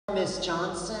Miss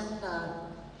Johnson.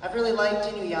 I've really liked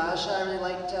Inuyasha, I really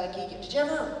liked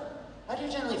Kikyou. How do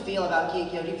you generally feel about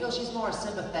Kikyou? Do you feel she's more a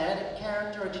sympathetic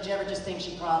character, or did you ever just think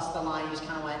she crossed the line and you just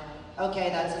kind of went, okay,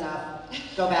 that's enough,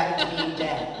 go back to being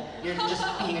dead. You're just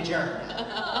being a jerk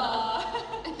now.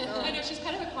 I know, she's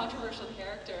kind of a controversial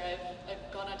character.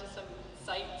 I've gone onto some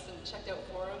sites and checked out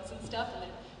forums and stuff,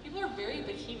 and people are very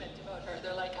vehement about her.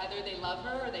 They're like, either they love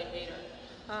her or they hate her.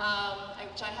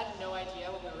 Which I had no idea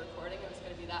when we were recording it was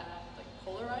going to be that like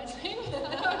polarizing.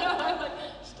 I don't know, I'm like,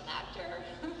 just an actor.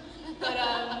 But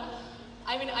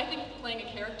I mean, I think playing a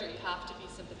character, you have to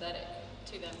be sympathetic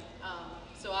to them.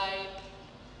 So I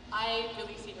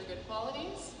really see her good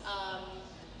qualities.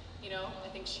 You know, I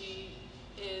think she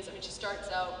is, I mean, she starts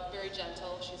out very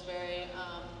gentle. She's very,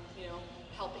 you know,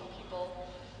 helping people,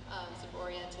 sort of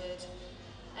oriented.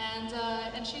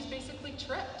 And she's basically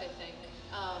tricked, I think.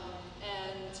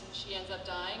 And she ends up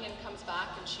dying and comes back,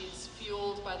 and she's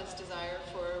fueled by this desire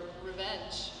for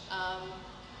revenge,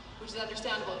 which is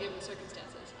understandable given the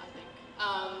circumstances, I think.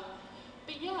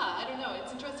 But yeah, I don't know,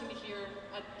 it's interesting to hear,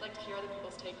 I'd like to hear other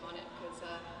people's take on it, because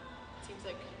it seems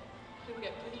like people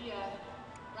get pretty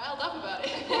riled up about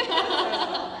it.